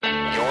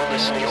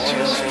listening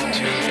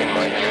to In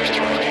My Ears to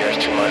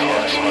My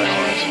Heart.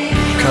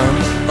 Come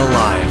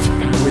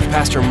Alive with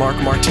Pastor Mark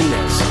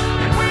Martinez.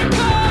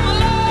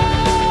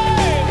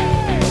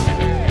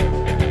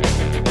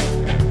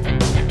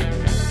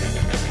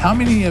 How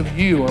many of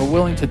you are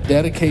willing to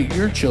dedicate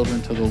your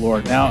children to the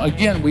Lord? Now,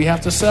 again, we have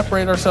to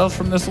separate ourselves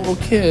from this little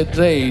kid's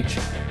age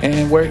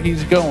and where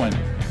he's going.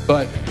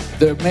 But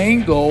the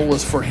main goal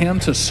was for him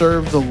to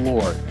serve the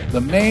Lord. The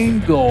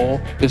main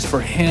goal is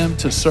for him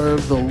to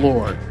serve the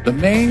Lord. The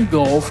main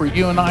goal for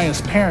you and I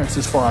as parents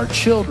is for our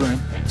children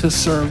to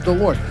serve the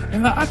Lord.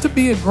 And not to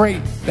be a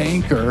great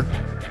banker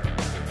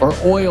or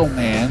oil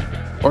man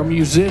or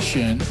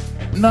musician.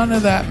 None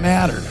of that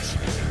matters.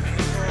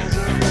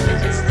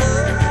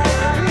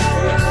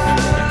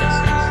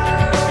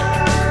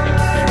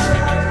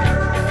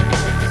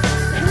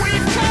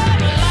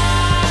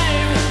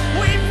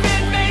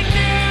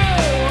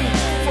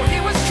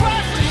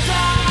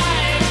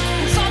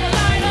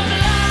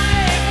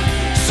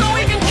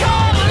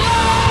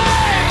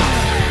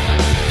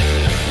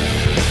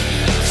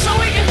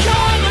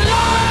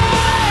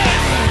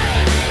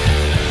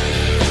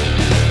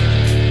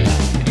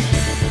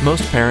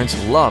 Most parents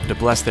love to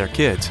bless their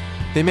kids.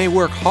 They may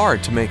work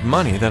hard to make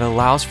money that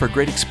allows for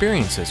great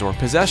experiences or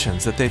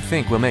possessions that they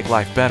think will make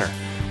life better,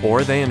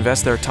 or they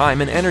invest their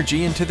time and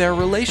energy into their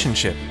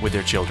relationship with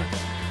their children.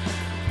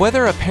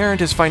 Whether a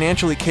parent is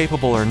financially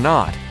capable or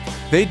not,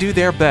 they do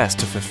their best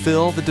to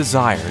fulfill the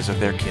desires of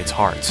their kids'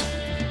 hearts.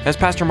 As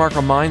Pastor Mark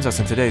reminds us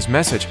in today's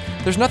message,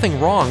 there's nothing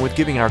wrong with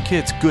giving our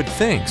kids good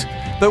things,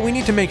 but we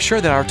need to make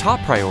sure that our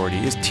top priority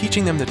is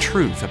teaching them the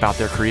truth about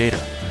their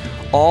Creator.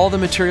 All the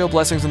material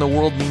blessings in the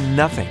world mean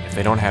nothing if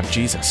they don't have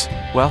Jesus.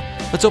 Well,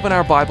 let's open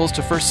our Bibles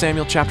to 1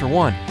 Samuel chapter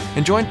 1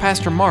 and join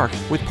Pastor Mark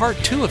with part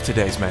 2 of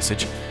today's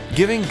message,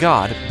 Giving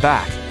God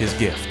Back His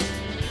Gift.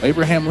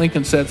 Abraham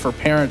Lincoln said for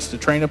parents to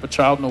train up a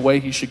child in the way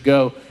he should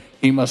go,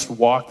 he must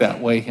walk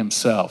that way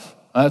himself.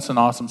 That's an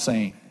awesome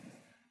saying.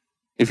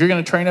 If you're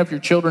going to train up your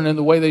children in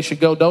the way they should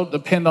go, don't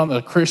depend on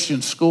the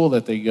Christian school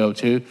that they go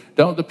to.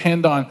 Don't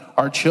depend on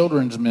our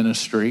children's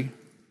ministry.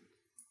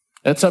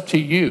 That's up to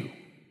you.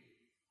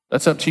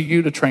 That's up to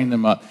you to train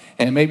them up.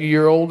 And maybe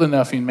you're old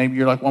enough and maybe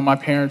you're like, well, my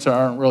parents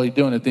aren't really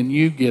doing it. Then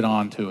you get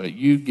onto it.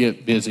 You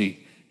get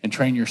busy and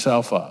train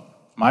yourself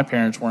up. My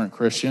parents weren't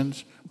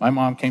Christians. My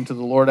mom came to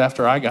the Lord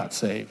after I got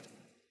saved.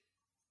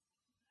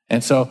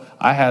 And so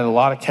I had a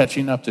lot of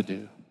catching up to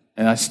do.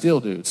 And I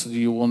still do. So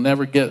you will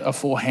never get a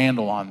full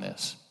handle on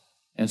this.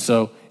 And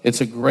so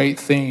it's a great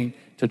thing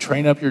to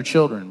train up your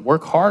children.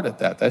 Work hard at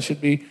that. That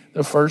should be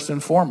the first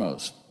and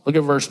foremost. Look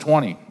at verse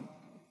 20.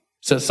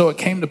 It says, so it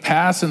came to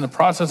pass in the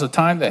process of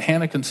time that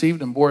Hannah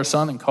conceived and bore a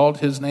son and called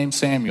his name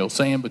Samuel,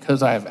 saying,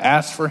 because I have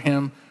asked for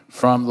him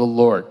from the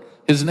Lord.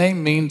 His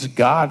name means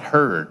God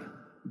heard.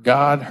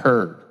 God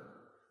heard.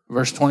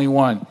 Verse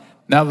 21,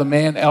 now the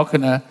man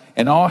Elkanah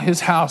and all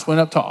his house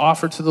went up to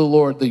offer to the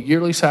Lord the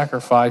yearly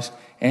sacrifice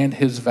and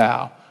his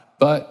vow.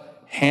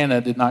 But Hannah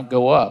did not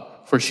go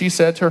up, for she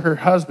said to her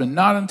husband,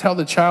 not until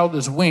the child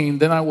is weaned,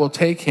 then I will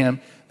take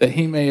him, that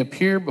he may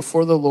appear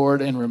before the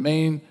Lord and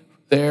remain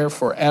there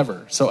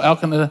forever. So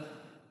Elkanah,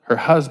 her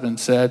husband,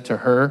 said to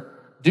her,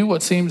 do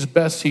what seems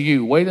best to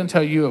you. Wait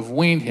until you have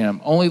weaned him.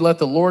 Only let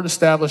the Lord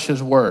establish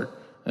his word.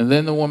 And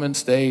then the woman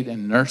stayed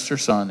and nursed her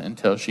son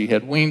until she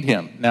had weaned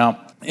him.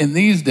 Now, in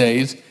these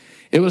days,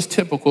 it was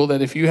typical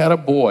that if you had a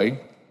boy,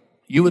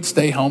 you would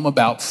stay home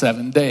about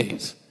 7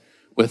 days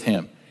with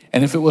him.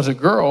 And if it was a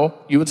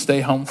girl, you would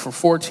stay home for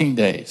 14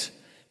 days.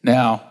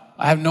 Now,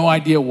 I have no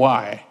idea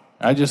why.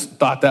 I just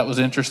thought that was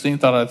interesting,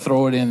 thought I'd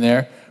throw it in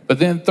there. But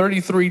then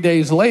 33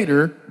 days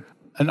later,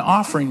 an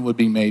offering would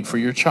be made for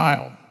your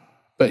child.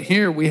 But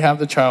here we have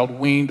the child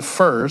weaned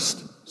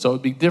first, so it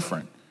would be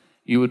different.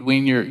 You would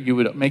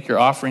make your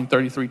offering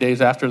 33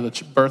 days after the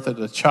birth of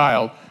the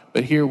child.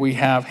 But here we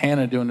have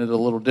Hannah doing it a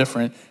little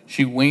different.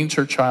 She weans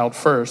her child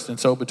first, and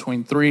so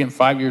between 3 and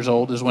 5 years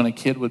old is when a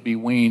kid would be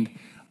weaned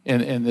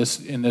in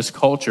this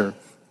culture.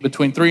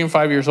 Between 3 and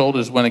 5 years old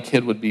is when a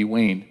kid would be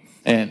weaned.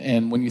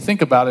 And when you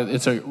think about it,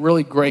 it's a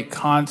really great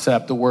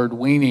concept, the word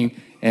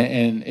weaning.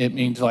 And it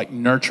means like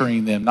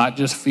nurturing them, not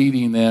just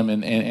feeding them,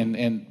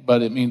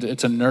 but it means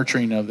it's a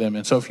nurturing of them.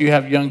 And so if you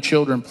have young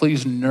children,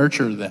 please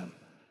nurture them.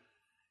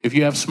 If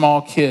you have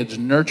small kids,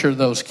 nurture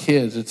those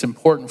kids. It's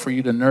important for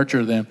you to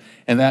nurture them,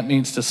 and that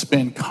means to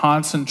spend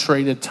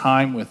concentrated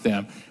time with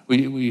them.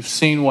 We've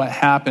seen what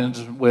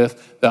happens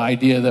with the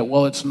idea that,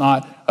 well, it's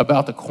not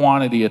about the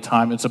quantity of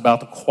time, it's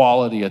about the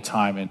quality of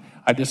time. And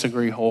I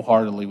disagree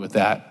wholeheartedly with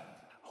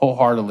that.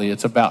 Wholeheartedly.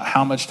 It's about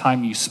how much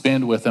time you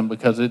spend with them,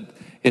 because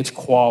it's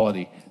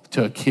quality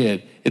to a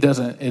kid.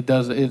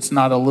 It's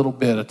not a little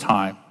bit of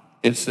time.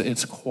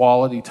 It's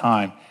quality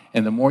time.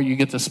 And the more you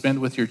get to spend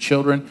with your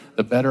children,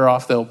 the better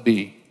off they'll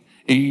be.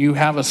 You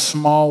have a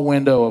small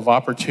window of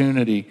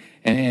opportunity,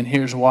 and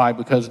here's why.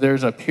 Because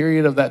there's a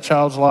period of that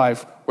child's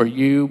life where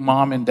you,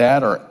 mom and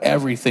dad, are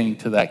everything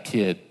to that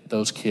kid,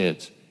 those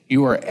kids.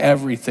 You are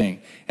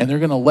everything. And they're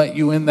going to let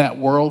you in that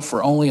world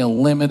for only a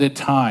limited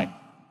time.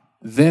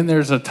 Then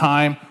there's a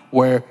time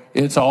where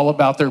it's all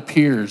about their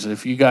peers.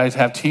 If you guys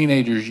have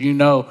teenagers, you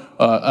know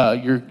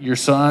your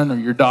son or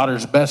your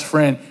daughter's best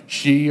friend,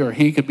 she or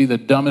he could be the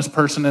dumbest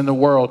person in the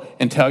world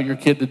and tell your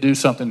kid to do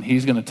something.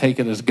 He's going to take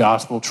it as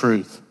gospel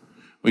truth.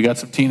 We got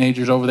some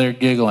teenagers over there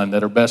giggling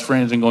that are best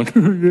friends and going,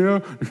 yeah,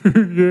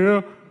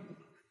 yeah.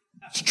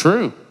 It's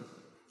true.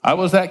 I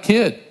was that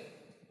kid.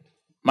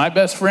 My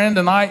best friend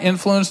and I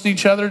influenced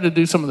each other to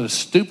do some of the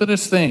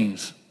stupidest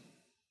things.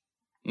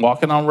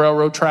 Walking on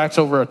railroad tracks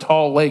over a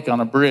tall lake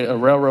on a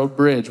railroad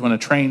bridge when a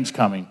train's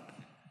coming,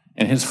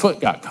 and his foot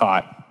got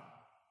caught.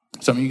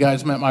 Some of you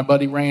guys met my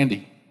buddy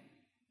Randy.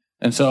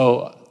 And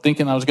so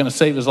thinking I was going to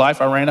save his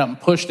life, I ran up and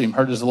pushed him,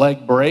 hurt his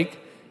leg break.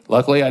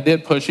 Luckily, I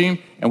did push him,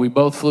 and we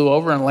both flew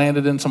over and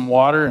landed in some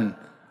water, and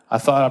I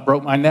thought I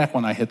broke my neck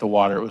when I hit the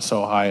water. It was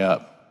so high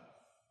up.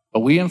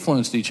 But we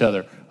influenced each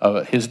other.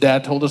 His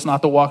dad told us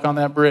not to walk on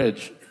that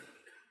bridge.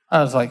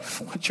 I was like,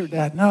 what's your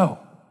dad know?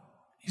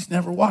 He's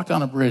never walked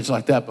on a bridge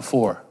like that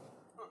before.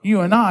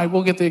 You and I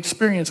will get the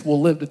experience.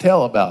 We'll live to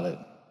tell about it.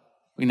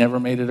 We never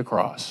made it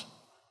across.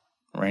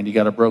 Randy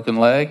got a broken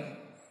leg,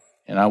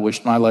 and I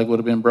wished my leg would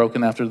have been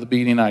broken after the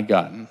beating I'd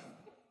gotten.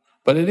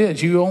 But it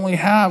is. You only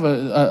have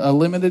a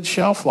limited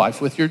shelf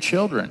life with your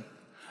children.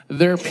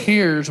 Their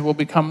peers will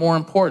become more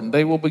important.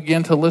 They will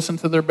begin to listen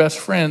to their best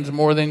friends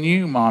more than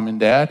you, mom and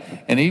dad.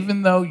 And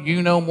even though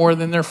you know more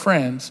than their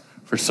friends,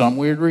 for some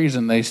weird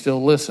reason, they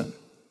still listen.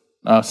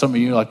 Some of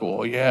you are like,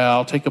 well, yeah,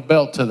 I'll take a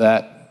belt to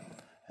that.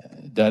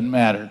 It doesn't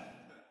matter.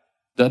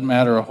 Doesn't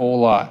matter a whole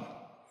lot.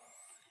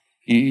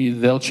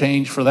 They'll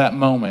change for that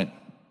moment,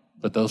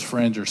 but those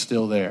friends are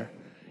still there.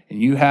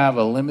 And you have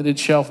a limited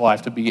shelf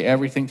life to be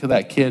everything to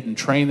that kid and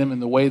train them in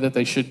the way that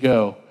they should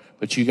go,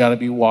 but you got to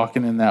be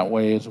walking in that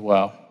way as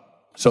well.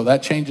 So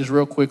that changes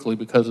real quickly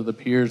because of the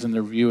peers and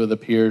their view of the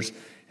peers,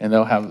 and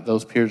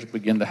those peers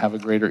begin to have a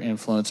greater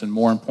influence and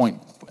more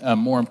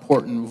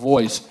important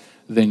voice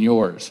than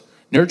yours.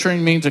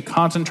 Nurturing means a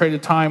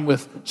concentrated time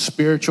with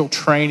spiritual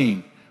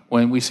training.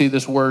 When we see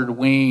this word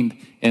weaned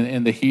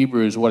in the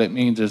Hebrews, what it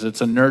means is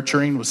it's a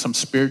nurturing with some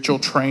spiritual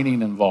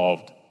training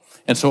involved.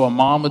 And so a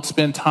mom would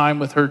spend time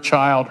with her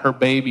child, her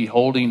baby,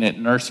 holding it,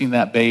 nursing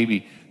that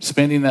baby,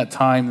 spending that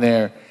time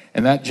there.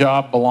 And that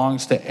job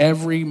belongs to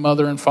every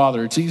mother and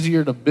father. It's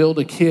easier to build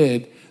a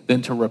kid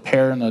than to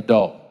repair an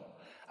adult.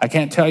 I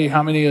can't tell you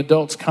how many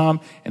adults come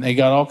and they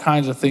got all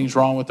kinds of things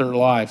wrong with their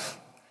life.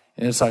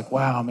 And it's like,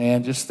 wow,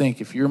 man, just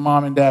think, if your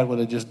mom and dad would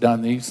have just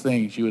done these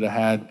things, you would have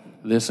had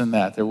this and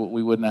that.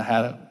 We wouldn't have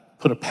had to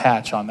put a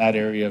patch on that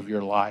area of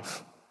your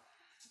life.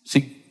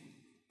 See,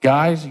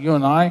 guys, you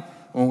and I,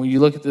 when you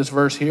look at this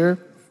verse here,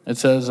 it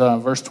says,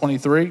 verse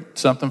 23,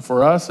 something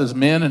for us as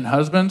men and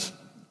husbands.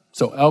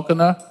 So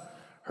Elkanah,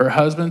 her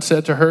husband,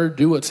 said to her,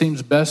 do what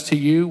seems best to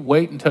you.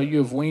 Wait until you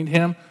have weaned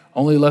him.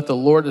 Only let the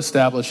Lord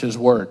establish his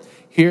word.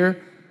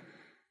 Here,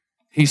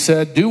 he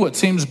said, do what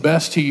seems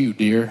best to you,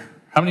 dear.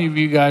 How many of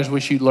you guys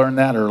wish you'd learned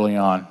that early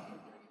on?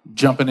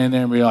 Jumping in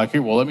there and be like,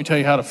 here, well, let me tell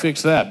you how to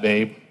fix that,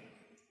 babe.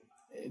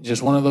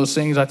 Just one of those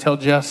things I tell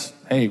Jess,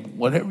 hey,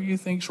 whatever you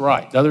think's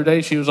right. The other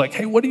day she was like,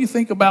 hey, what do you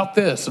think about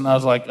this? And I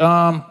was like,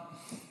 I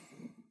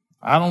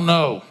don't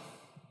know.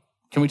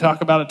 Can we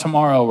talk about it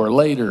tomorrow or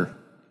later?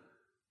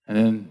 And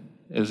then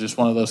it was just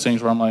one of those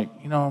things where I'm like,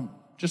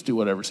 just do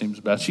whatever seems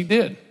best. She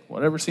did.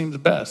 Whatever seems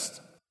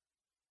best.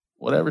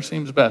 Whatever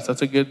seems best.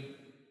 That's a good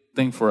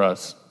thing for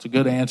us. It's a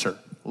good answer.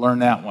 Learn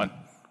that one.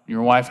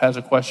 Your wife has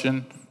a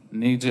question,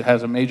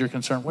 has a major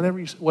concern,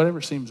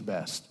 whatever seems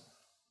best.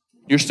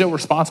 You're still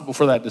responsible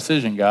for that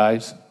decision,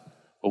 guys,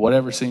 but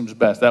whatever seems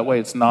best. That way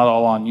it's not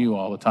all on you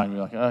all the time.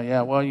 You're like, oh,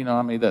 yeah, well,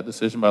 I made that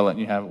decision by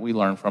letting you have it. We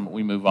learn from it.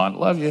 We move on.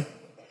 Love you.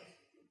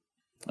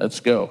 Let's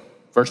go.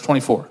 Verse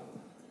 24.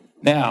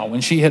 Now,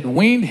 when she had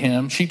weaned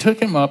him, she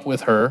took him up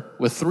with her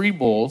with 3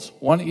 bulls,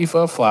 1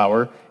 ephah of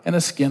flour, and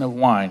a skin of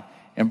wine,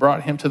 and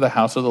brought him to the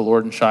house of the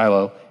Lord in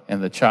Shiloh,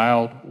 and the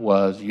child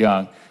was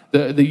young.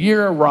 The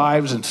year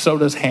arrives, and so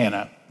does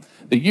Hannah.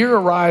 The year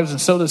arrives,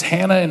 and so does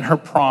Hannah and her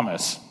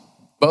promise.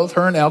 Both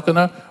her and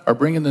Elkanah are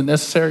bringing the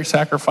necessary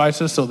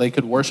sacrifices so they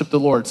could worship the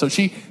Lord. So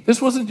this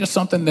wasn't just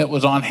something that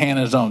was on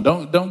Hannah's own.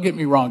 Don't get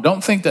me wrong.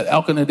 Don't think that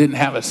Elkanah didn't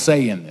have a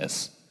say in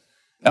this.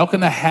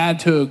 Elkanah had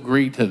to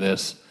agree to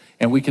this,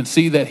 and we can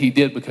see that he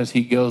did because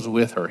he goes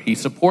with her. He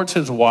supports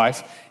his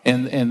wife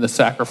in the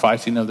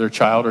sacrificing of their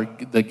child or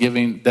the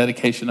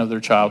dedication of their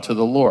child to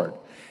the Lord.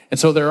 And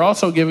so they're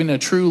also giving a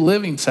true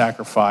living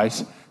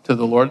sacrifice to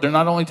the Lord. They're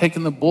not only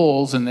taking the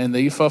bulls and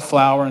the ephah of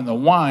flour and the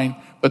wine,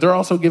 but they're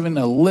also giving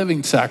a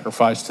living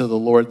sacrifice to the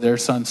Lord, their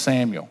son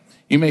Samuel.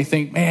 You may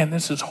think, man,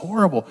 this is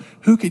horrible.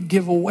 Who could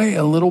give away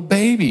a little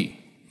baby?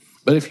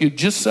 But if you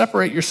just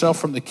separate yourself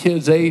from the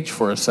kid's age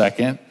for a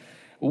second,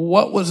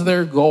 what was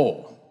their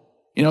goal?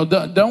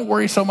 Don't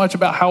worry so much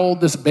about how old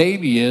this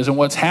baby is and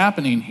what's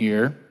happening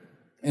here.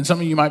 And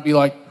some of you might be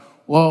like,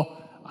 well,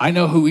 I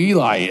know who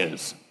Eli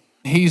is.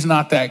 He's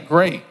not that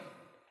great.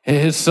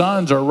 His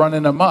sons are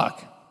running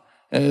amok.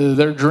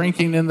 They're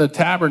drinking in the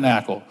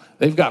tabernacle.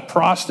 They've got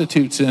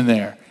prostitutes in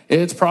there.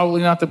 It's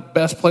probably not the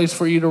best place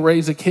for you to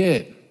raise a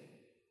kid.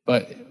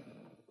 But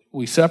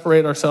we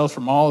separate ourselves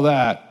from all of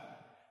that,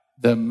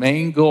 the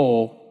main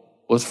goal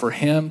was for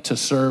him to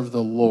serve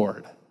the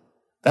Lord.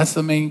 That's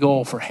the main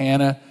goal for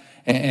Hannah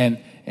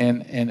and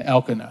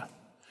Elkanah.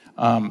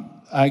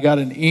 I got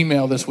an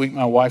email this week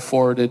my wife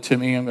forwarded to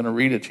me. I'm going to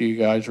read it to you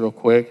guys real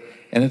quick.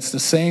 And it's the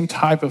same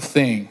type of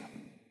thing.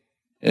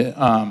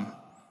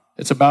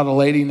 It's about a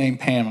lady named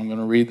Pam. I'm going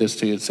to read this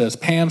to you. It says,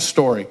 Pam's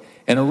story.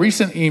 In a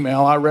recent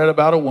email, I read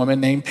about a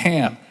woman named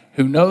Pam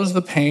who knows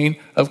the pain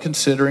of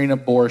considering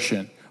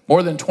abortion.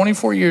 More than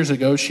 24 years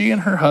ago, she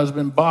and her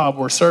husband, Bob,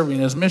 were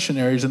serving as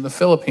missionaries in the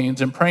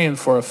Philippines and praying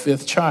for a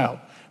fifth child.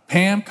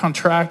 Pam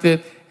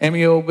contracted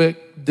amyobic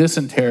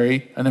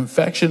dysentery, an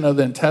infection of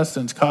the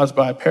intestines caused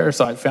by a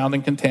parasite found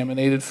in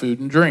contaminated food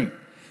and drink.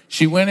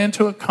 She went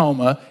into a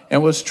coma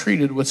and was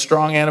treated with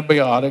strong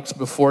antibiotics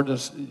before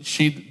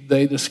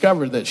they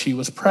discovered that she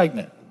was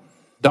pregnant.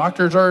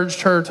 Doctors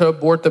urged her to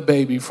abort the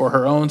baby for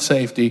her own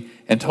safety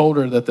and told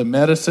her that the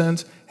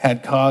medicines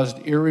had caused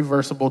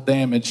irreversible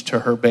damage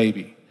to her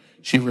baby.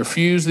 She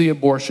refused the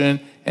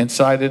abortion and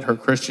cited her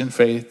Christian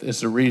faith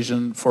as the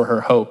reason for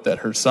her hope that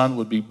her son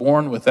would be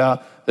born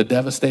without the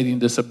devastating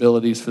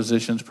disabilities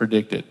physicians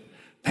predicted.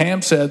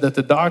 Pam said that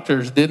the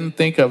doctors didn't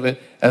think of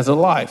it as a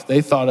life.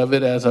 They thought of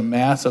it as a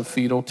mass of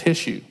fetal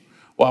tissue.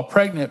 While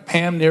pregnant,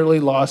 Pam nearly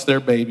lost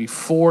their baby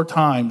 4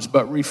 times,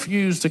 but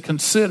refused to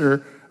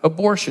consider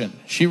abortion.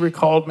 She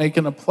recalled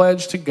making a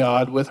pledge to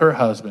God with her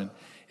husband.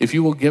 If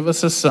you will give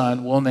us a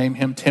son, we'll name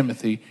him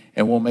Timothy,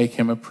 and we'll make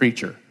him a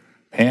preacher.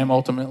 Pam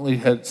ultimately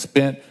had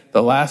spent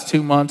the last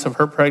 2 months of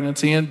her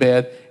pregnancy in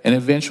bed and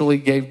eventually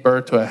gave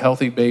birth to a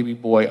healthy baby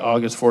boy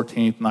August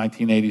 14th,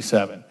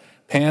 1987.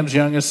 Pam's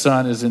youngest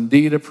son is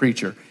indeed a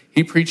preacher.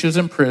 He preaches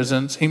in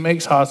prisons, he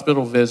makes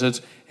hospital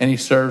visits, and he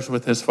serves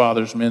with his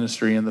father's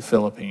ministry in the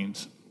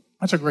Philippines.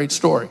 That's a great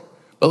story.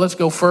 But let's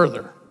go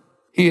further.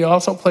 He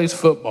also plays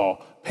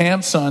football.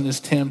 Pam's son is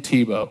Tim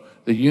Tebow,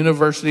 the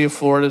University of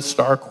Florida's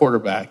star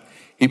quarterback.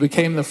 He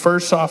became the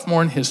first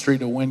sophomore in history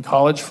to win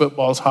college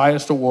football's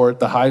highest award,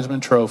 the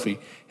Heisman Trophy.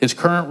 His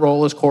current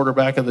role as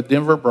quarterback of the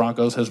Denver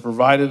Broncos has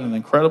provided an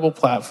incredible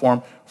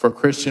platform for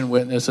Christian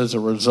witness. As a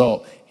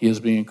result, he is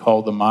being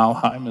called the Mile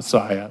High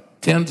Messiah.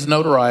 Tim's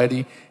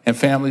notoriety and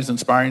family's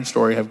inspiring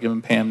story have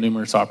given Pam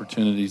numerous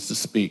opportunities to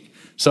speak.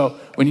 So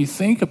when you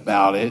think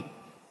about it,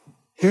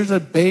 here's a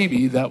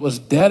baby that was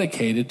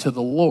dedicated to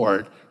the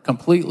Lord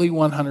completely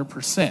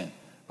 100%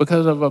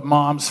 because of a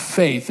mom's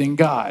faith in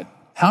God.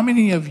 How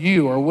many of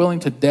you are willing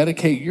to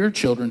dedicate your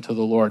children to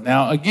the Lord?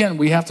 Now, again,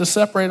 we have to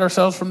separate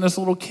ourselves from this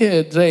little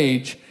kid's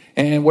age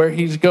and where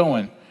he's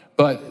going.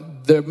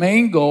 But the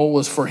main goal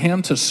was for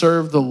him to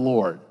serve the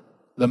Lord.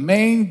 The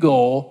main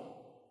goal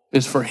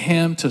is for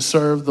him to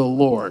serve the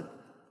Lord.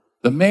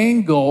 The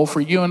main goal for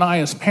you and I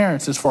as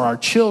parents is for our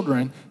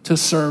children to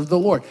serve the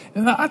Lord.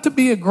 And not to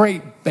be a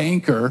great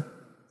banker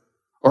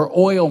or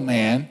oil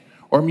man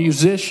or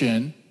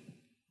musician.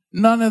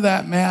 None of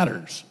that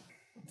matters.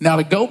 Now,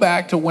 to go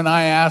back to when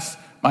I asked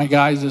my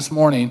guys this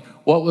morning,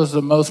 what was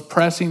the most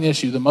pressing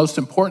issue, the most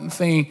important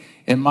thing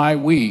in my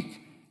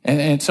week,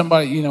 and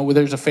somebody, where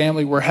there's a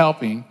family we're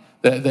helping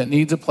that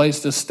needs a place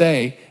to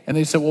stay, and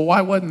they said, well,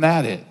 why wasn't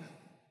that it?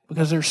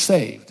 Because they're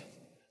saved.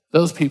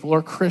 Those people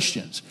are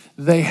Christians.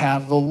 They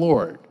have the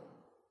Lord.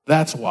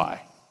 That's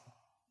why.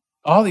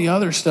 All the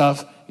other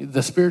stuff,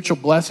 the spiritual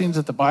blessings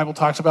that the Bible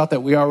talks about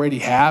that we already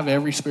have,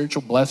 every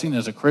spiritual blessing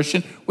as a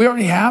Christian, we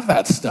already have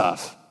that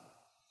stuff.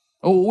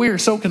 Oh, we are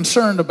so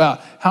concerned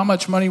about how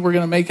much money we're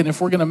going to make, and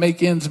if we're going to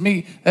make ends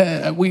meet,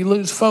 we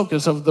lose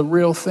focus of the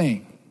real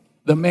thing,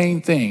 the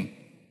main thing,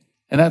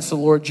 and that's the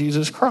Lord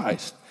Jesus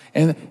Christ.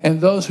 And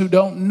those who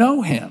don't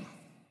know him.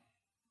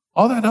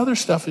 All that other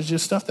stuff is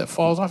just stuff that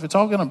falls off. It's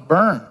all going to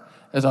burn,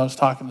 as I was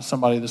talking to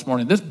somebody this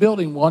morning. This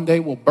building one day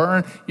will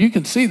burn. You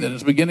can see that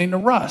it's beginning to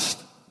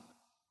rust.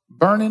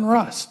 Burn and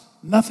rust.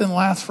 Nothing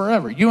lasts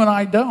forever. You and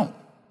I don't.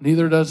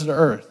 Neither does the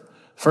earth.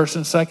 First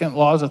and second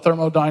laws of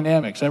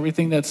thermodynamics.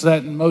 Everything that's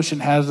set in motion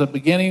has a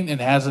beginning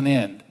and has an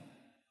end.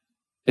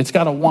 It's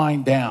got to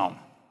wind down.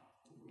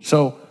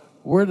 So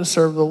we're to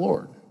serve the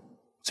Lord.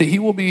 See, he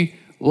will be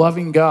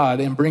loving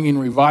God and bringing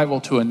revival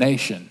to a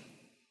nation.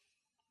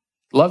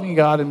 Loving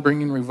God and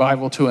bringing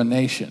revival to a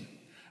nation.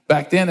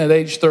 Back then, at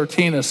age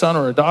 13, a son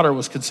or a daughter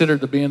was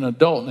considered to be an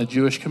adult in the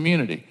Jewish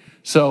community.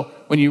 So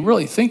when you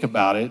really think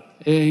about it,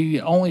 he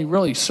only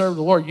really served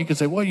the Lord. You could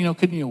say, well,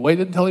 couldn't you have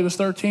waited until he was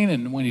 13?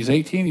 And when he's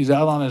 18, he's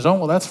out on his own.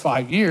 Well, that's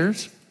 5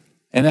 years.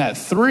 And at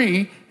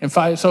 3 and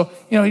 5, so,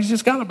 he's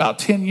just got about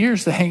 10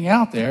 years to hang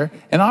out there.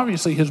 And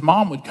obviously his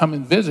mom would come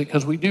and visit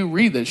because we do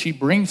read that she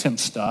brings him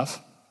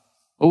stuff.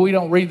 Well, we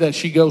don't read that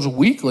she goes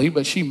weekly,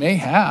 but she may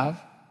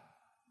have.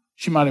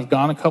 She might have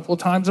gone a couple of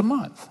times a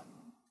month.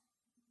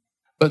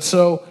 But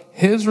so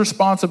his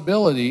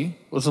responsibility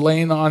was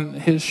laying on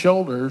his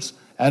shoulders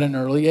at an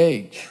early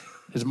age.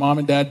 His mom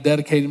and dad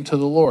dedicated him to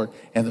the Lord.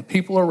 And the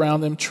people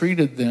around them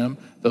treated them,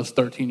 those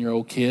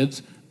 13-year-old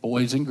kids,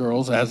 boys and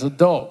girls, as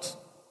adults.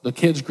 The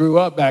kids grew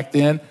up back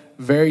then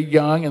very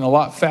young and a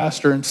lot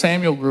faster. And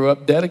Samuel grew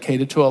up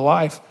dedicated to a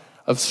life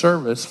of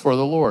service for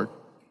the Lord.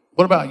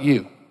 What about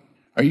you?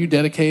 Are you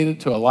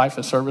dedicated to a life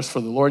of service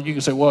for the Lord? You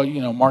can say, well,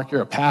 Mark,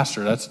 you're a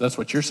pastor. That's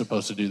what you're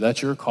supposed to do.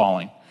 That's your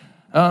calling.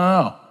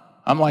 No.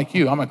 I'm like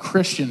you. I'm a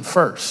Christian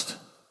first.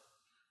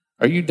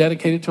 Are you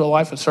dedicated to a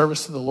life of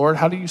service to the Lord?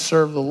 How do you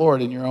serve the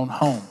Lord in your own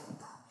home?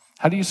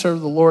 How do you serve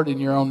the Lord in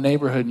your own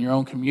neighborhood, in your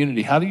own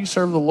community? How do you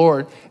serve the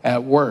Lord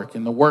at work,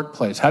 in the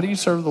workplace? How do you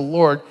serve the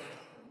Lord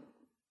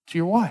to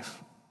your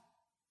wife?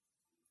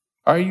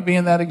 Are you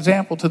being that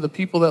example to the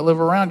people that live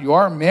around you?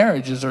 Our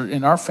marriages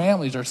and our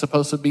families are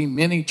supposed to be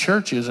mini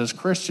churches as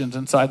Christians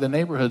inside the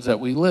neighborhoods that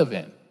we live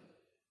in.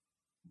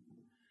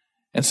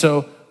 And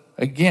so,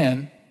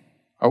 again,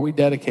 are we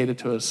dedicated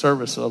to a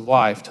service of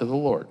life to the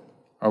Lord?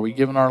 Are we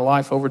giving our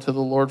life over to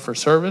the Lord for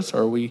service?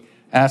 Or are we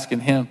asking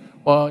him,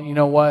 well, you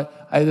know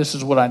what? This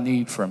is what I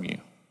need from you,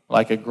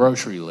 like a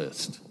grocery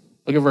list.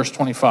 Look at verse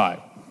 25.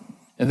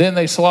 And then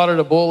they slaughtered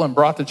a bull and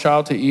brought the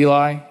child to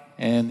Eli.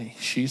 And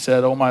she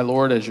said, oh, my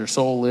Lord, as your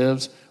soul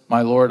lives,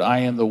 my Lord, I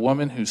am the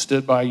woman who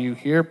stood by you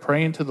here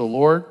praying to the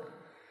Lord.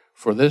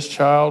 For this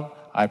child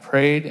I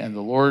prayed, and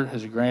the Lord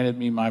has granted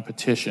me my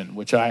petition,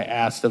 which I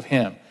asked of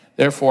him.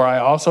 Therefore, I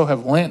also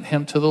have lent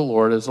him to the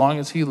Lord. As long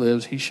as he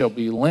lives, he shall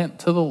be lent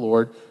to the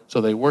Lord.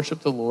 So they worship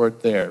the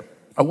Lord there.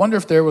 I wonder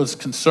if there was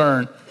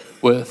concern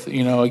with,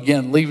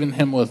 again, leaving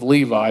him with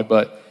Levi.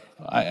 But,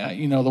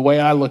 the way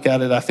I look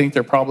at it, I think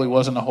there probably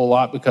wasn't a whole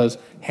lot because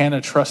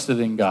Hannah trusted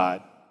in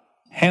God.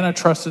 Hannah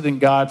trusted in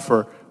God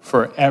for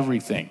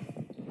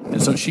everything.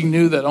 And so she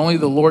knew that only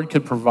the Lord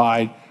could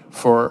provide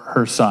for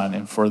her son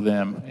and for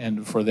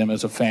them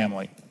as a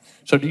family.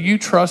 So do you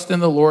trust in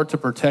the Lord to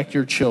protect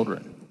your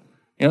children?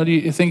 Do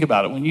you think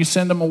about it? When you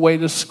send them away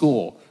to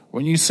school,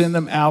 when you send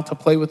them out to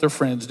play with their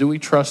friends, do we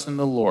trust in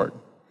the Lord?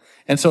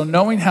 And so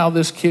knowing how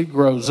this kid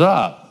grows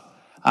up,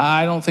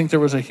 I don't think there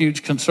was a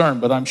huge concern,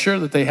 but I'm sure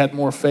that they had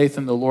more faith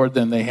in the Lord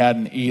than they had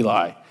in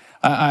Eli.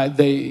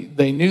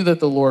 They knew that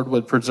the Lord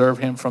would preserve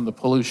him from the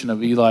pollution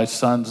of Eli's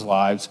sons'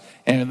 lives,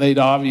 and they'd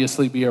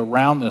obviously be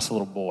around this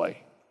little boy.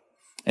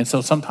 And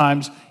so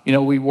sometimes,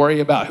 we worry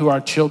about who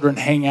our children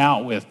hang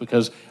out with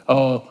because,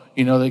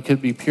 they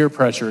could be peer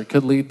pressure. It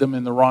could lead them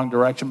in the wrong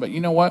direction. But you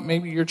know what?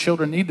 Maybe your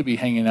children need to be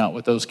hanging out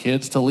with those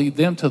kids to lead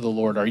them to the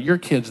Lord. Are your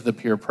kids the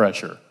peer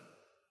pressure?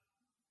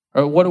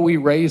 Or what are we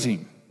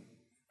raising?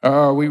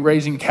 Are we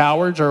raising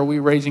cowards, or are we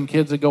raising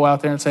kids that go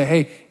out there and say,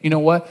 hey, you know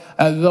what?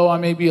 Though I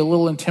may be a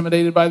little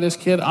intimidated by this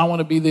kid, I want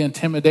to be the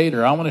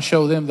intimidator. I want to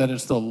show them that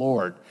it's the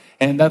Lord.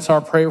 And that's our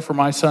prayer for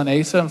my son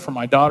Asa and for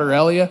my daughter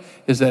Elia,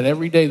 is that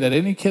every day that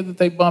any kid that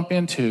they bump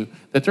into,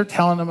 that they're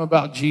telling them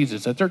about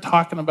Jesus, that they're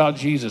talking about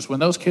Jesus. When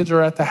those kids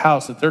are at the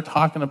house, that they're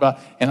talking about,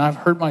 and I've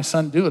heard my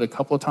son do it a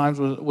couple of times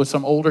with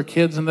some older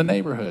kids in the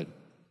neighborhood.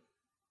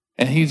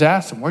 And he's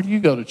asked them, where do you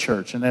go to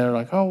church? And they're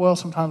like, oh, well,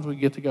 sometimes we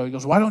get to go. He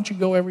goes, why don't you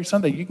go every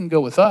Sunday? You can go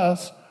with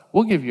us.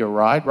 We'll give you a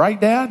ride. Right,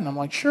 Dad? And I'm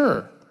like,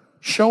 sure.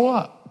 Show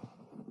up.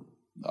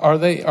 Are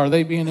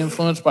they being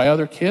influenced by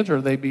other kids, or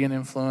are they being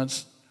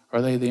influenced?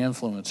 Are they the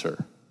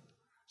influencer?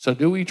 So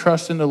do we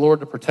trust in the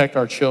Lord to protect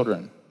our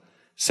children?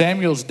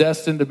 Samuel's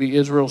destined to be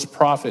Israel's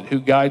prophet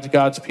who guides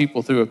God's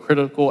people through a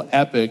critical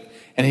epic,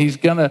 and he's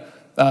going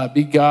to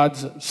be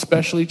God's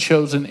specially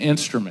chosen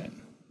instrument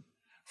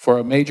for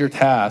a major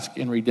task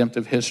in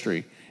redemptive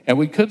history. And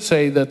we could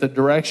say that the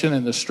direction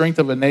and the strength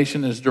of a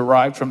nation is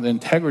derived from the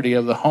integrity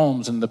of the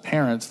homes and the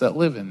parents that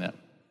live in them.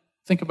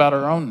 Think about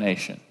our own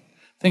nation.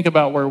 Think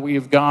about where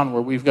we've gone,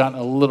 where we've gotten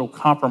a little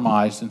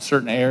compromised in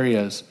certain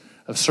areas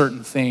of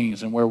certain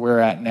things and where we're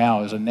at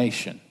now as a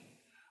nation.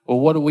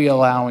 Well, what are we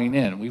allowing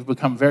in? We've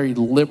become very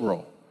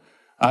liberal.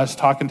 I was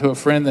talking to a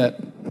friend that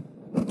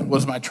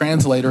was my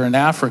translator in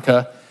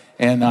Africa,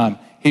 and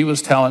he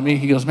was telling me,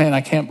 he goes, man, I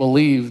can't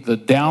believe the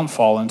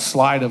downfall and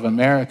slide of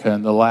America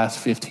in the last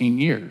 15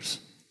 years.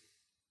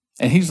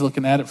 And he's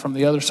looking at it from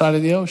the other side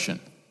of the ocean.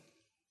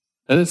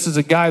 Now, this is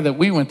a guy that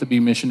we went to be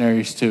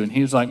missionaries to, and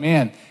he was like,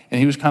 man, and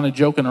he was kind of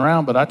joking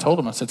around, but I told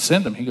him, I said,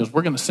 send them. He goes,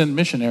 we're going to send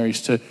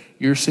missionaries to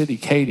your city,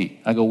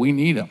 Katy. I go, we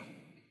need them.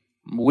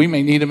 We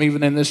may need them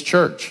even in this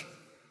church.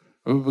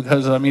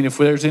 Because, if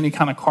there's any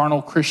kind of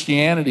carnal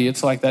Christianity,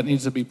 it's like that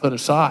needs to be put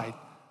aside.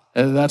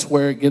 And that's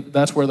where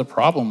the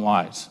problem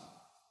lies.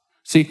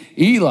 See,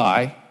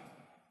 Eli,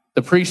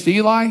 the priest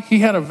Eli, he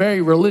had a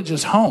very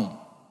religious home.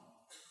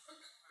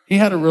 He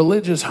had a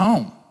religious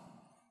home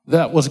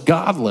that was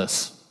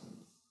godless.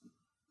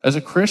 As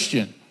a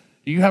Christian,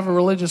 do you have a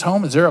religious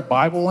home? Is there a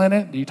Bible in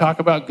it? Do you talk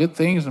about good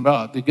things,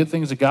 about the good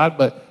things of God,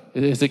 but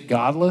is it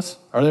godless?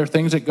 Are there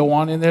things that go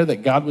on in there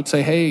that God would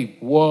say, hey,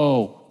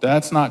 whoa,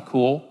 that's not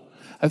cool?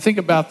 I think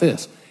about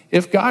this.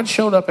 If God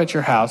showed up at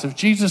your house, if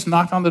Jesus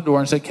knocked on the door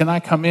and said, can I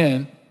come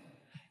in?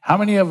 How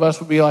many of us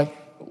would be like,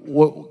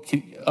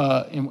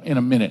 in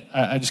a minute,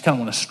 I just kind of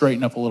want to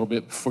straighten up a little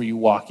bit before you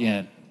walk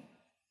in.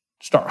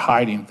 Start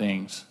hiding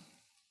things.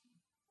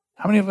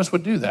 How many of us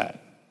would do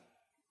that?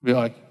 Be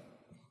like,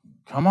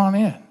 come on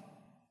in.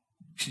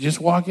 You just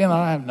walk in,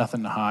 I have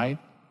nothing to hide.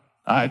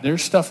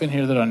 There's stuff in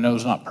here that I know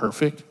is not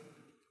perfect.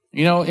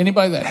 You know,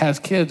 anybody that has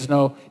kids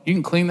know you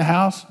can clean the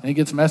house and it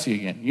gets messy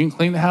again. You can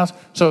clean the house.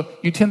 So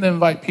you tend to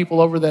invite people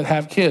over that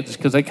have kids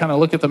because they kind of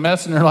look at the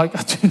mess and they're like,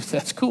 oh, dude,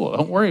 that's cool.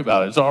 Don't worry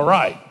about it. It's all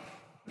right.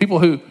 People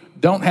who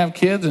don't have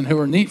kids and who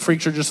are neat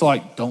freaks are just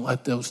like, don't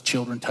let those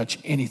children touch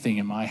anything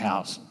in my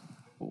house.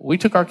 We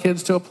took our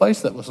kids to a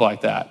place that was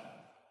like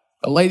that.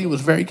 A lady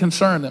was very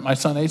concerned that my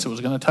son Asa was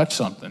going to touch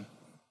something.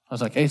 I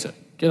was like, Asa,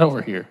 get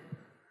over here.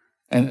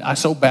 And I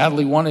so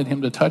badly wanted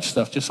him to touch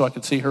stuff just so I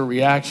could see her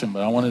reaction,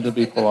 but I wanted to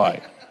be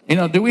polite. You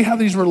know, do we have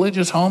these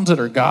religious homes that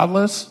are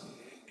godless?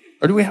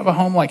 Or do we have a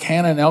home like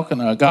Hannah and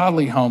Elkanah, a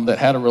godly home that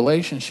had a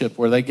relationship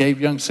where they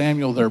gave young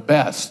Samuel their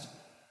best?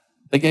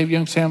 They gave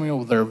young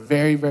Samuel their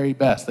very, very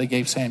best. They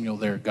gave Samuel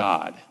their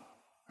God.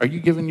 Are you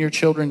giving your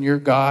children your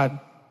God?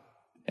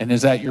 And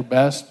is that your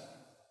best?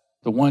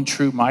 The one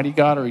true mighty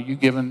God? Or are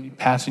you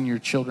passing your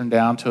children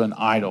down to an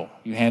idol?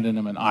 You handing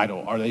them an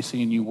idol. Are they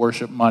seeing you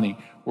worship money,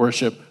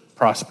 worship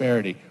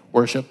prosperity,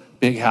 worship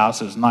big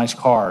houses, nice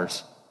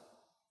cars?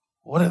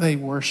 What do they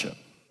worship?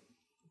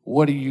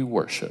 What do you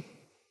worship?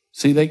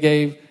 See, they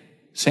gave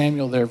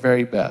Samuel their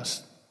very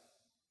best,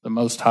 the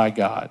Most High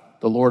God,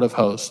 the Lord of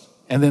hosts.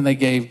 And then they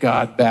gave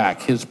God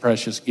back his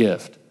precious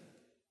gift,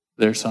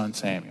 their son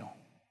Samuel.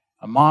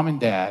 A mom and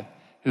dad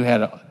who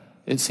had,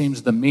 it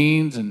seems, the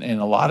means and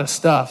a lot of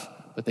stuff,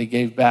 but they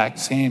gave back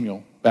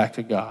Samuel back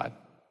to God.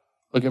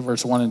 Look at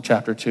verse 1 in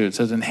chapter 2. It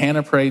says, and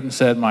Hannah prayed and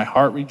said, my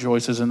heart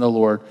rejoices in the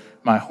Lord.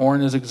 My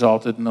horn is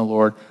exalted in the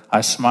Lord.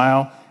 I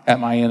smile at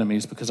my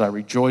enemies because I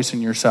rejoice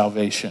in your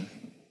salvation.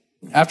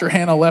 After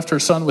Hannah left her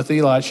son with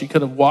Eli, she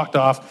could have walked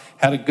off,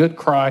 had a good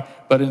cry,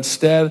 but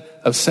instead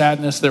of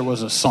sadness, there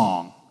was a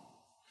song.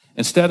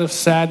 Instead of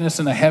sadness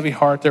and a heavy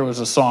heart, there was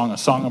a song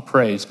of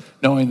praise,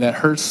 knowing that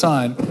her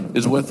son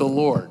is with the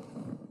Lord.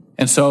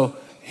 And so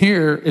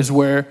here is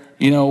where,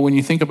 you know, when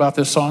you think about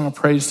this song of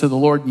praise to the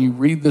Lord and you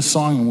read this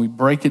song and we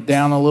break it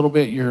down a little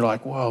bit, you're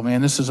like, whoa,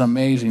 man, this is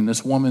amazing.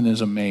 This woman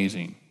is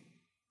amazing.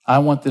 I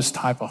want this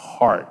type of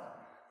heart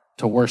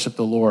to worship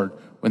the Lord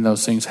when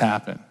those things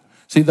happen.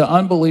 See, the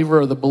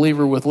unbeliever or the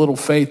believer with little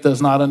faith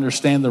does not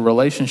understand the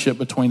relationship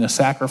between a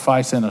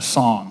sacrifice and a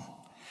song,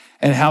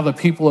 and how the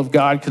people of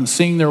God can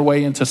sing their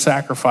way into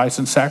sacrifice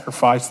and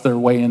sacrifice their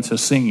way into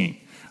singing.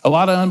 A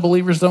lot of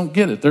unbelievers don't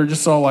get it. They're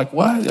just all like,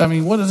 what? I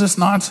mean, what is this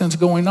nonsense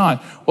going on?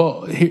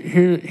 Well,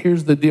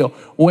 here's the deal.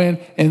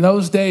 When in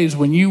those days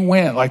when you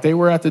went, like they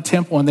were at the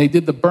temple and they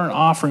did the burnt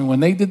offering,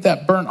 when they did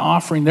that burnt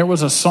offering, there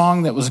was a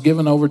song that was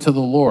given over to the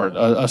Lord.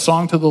 A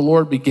song to the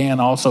Lord began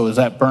also as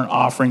that burnt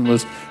offering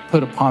was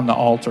put upon the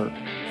altar.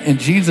 And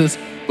Jesus,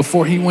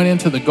 before he went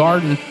into the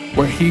garden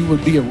where he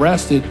would be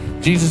arrested,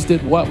 Jesus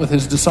did what with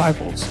his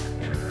disciples?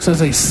 It says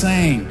they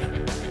sang.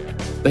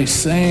 They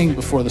sang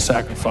before the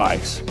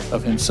sacrifice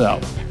of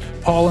himself.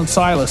 Paul and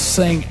Silas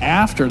sang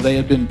after they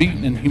had been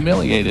beaten and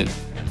humiliated.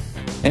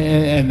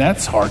 And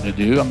that's hard to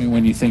do. I mean,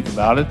 when you think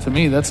about it, to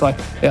me, that's like,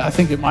 I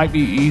think it might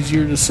be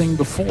easier to sing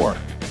before.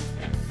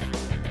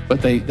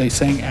 But they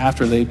sang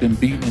after they'd been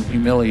beaten and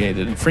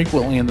humiliated. And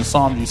frequently in the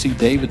Psalms, you see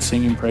David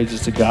singing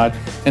praises to God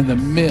in the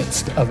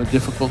midst of a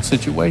difficult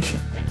situation.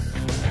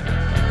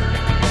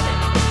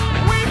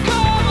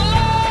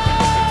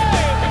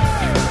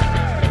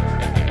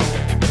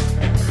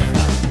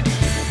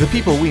 The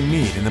people we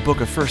meet in the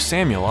book of 1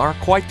 Samuel are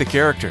quite the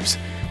characters.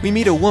 We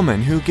meet a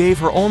woman who gave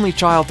her only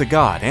child to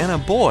God and a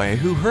boy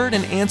who heard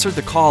and answered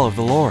the call of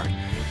the Lord.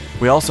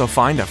 We also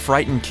find a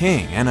frightened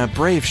king and a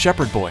brave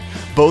shepherd boy,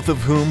 both of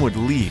whom would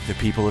lead the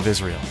people of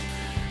Israel.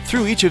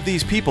 Through each of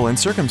these people and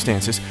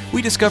circumstances,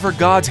 we discover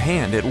God's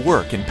hand at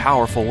work in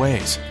powerful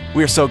ways.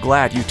 We are so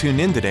glad you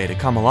tuned in today to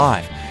Come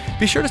Alive.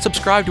 Be sure to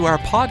subscribe to our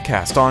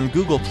podcast on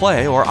Google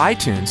Play or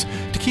iTunes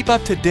to keep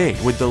up to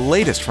date with the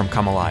latest from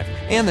Come Alive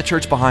and the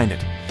church behind it.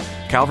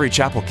 Calvary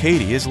Chapel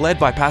Katy is led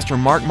by Pastor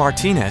Mark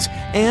Martinez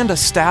and a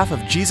staff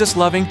of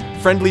Jesus-loving,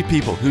 friendly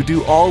people who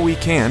do all we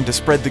can to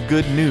spread the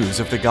good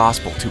news of the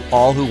gospel to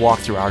all who walk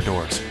through our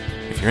doors.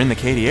 If you're in the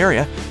Katy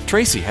area,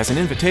 Tracy has an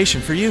invitation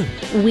for you.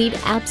 We'd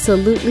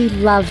absolutely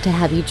love to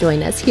have you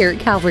join us here at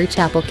Calvary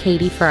Chapel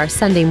Katy for our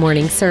Sunday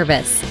morning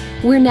service.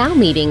 We're now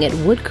meeting at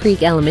Wood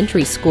Creek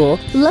Elementary School,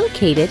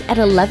 located at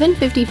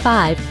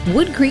 1155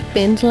 Wood Creek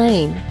Bend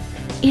Lane.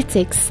 It's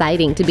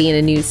exciting to be in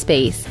a new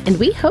space, and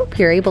we hope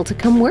you're able to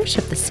come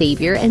worship the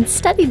Savior and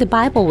study the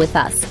Bible with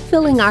us,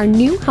 filling our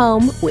new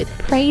home with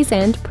praise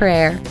and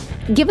prayer.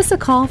 Give us a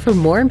call for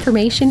more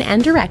information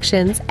and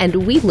directions,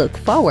 and we look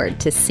forward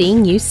to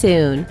seeing you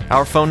soon.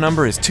 Our phone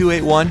number is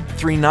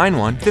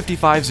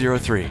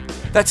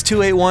 281-391-5503. That's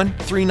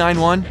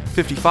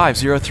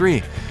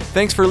 281-391-5503.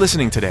 Thanks for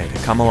listening today to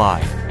Come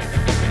Alive.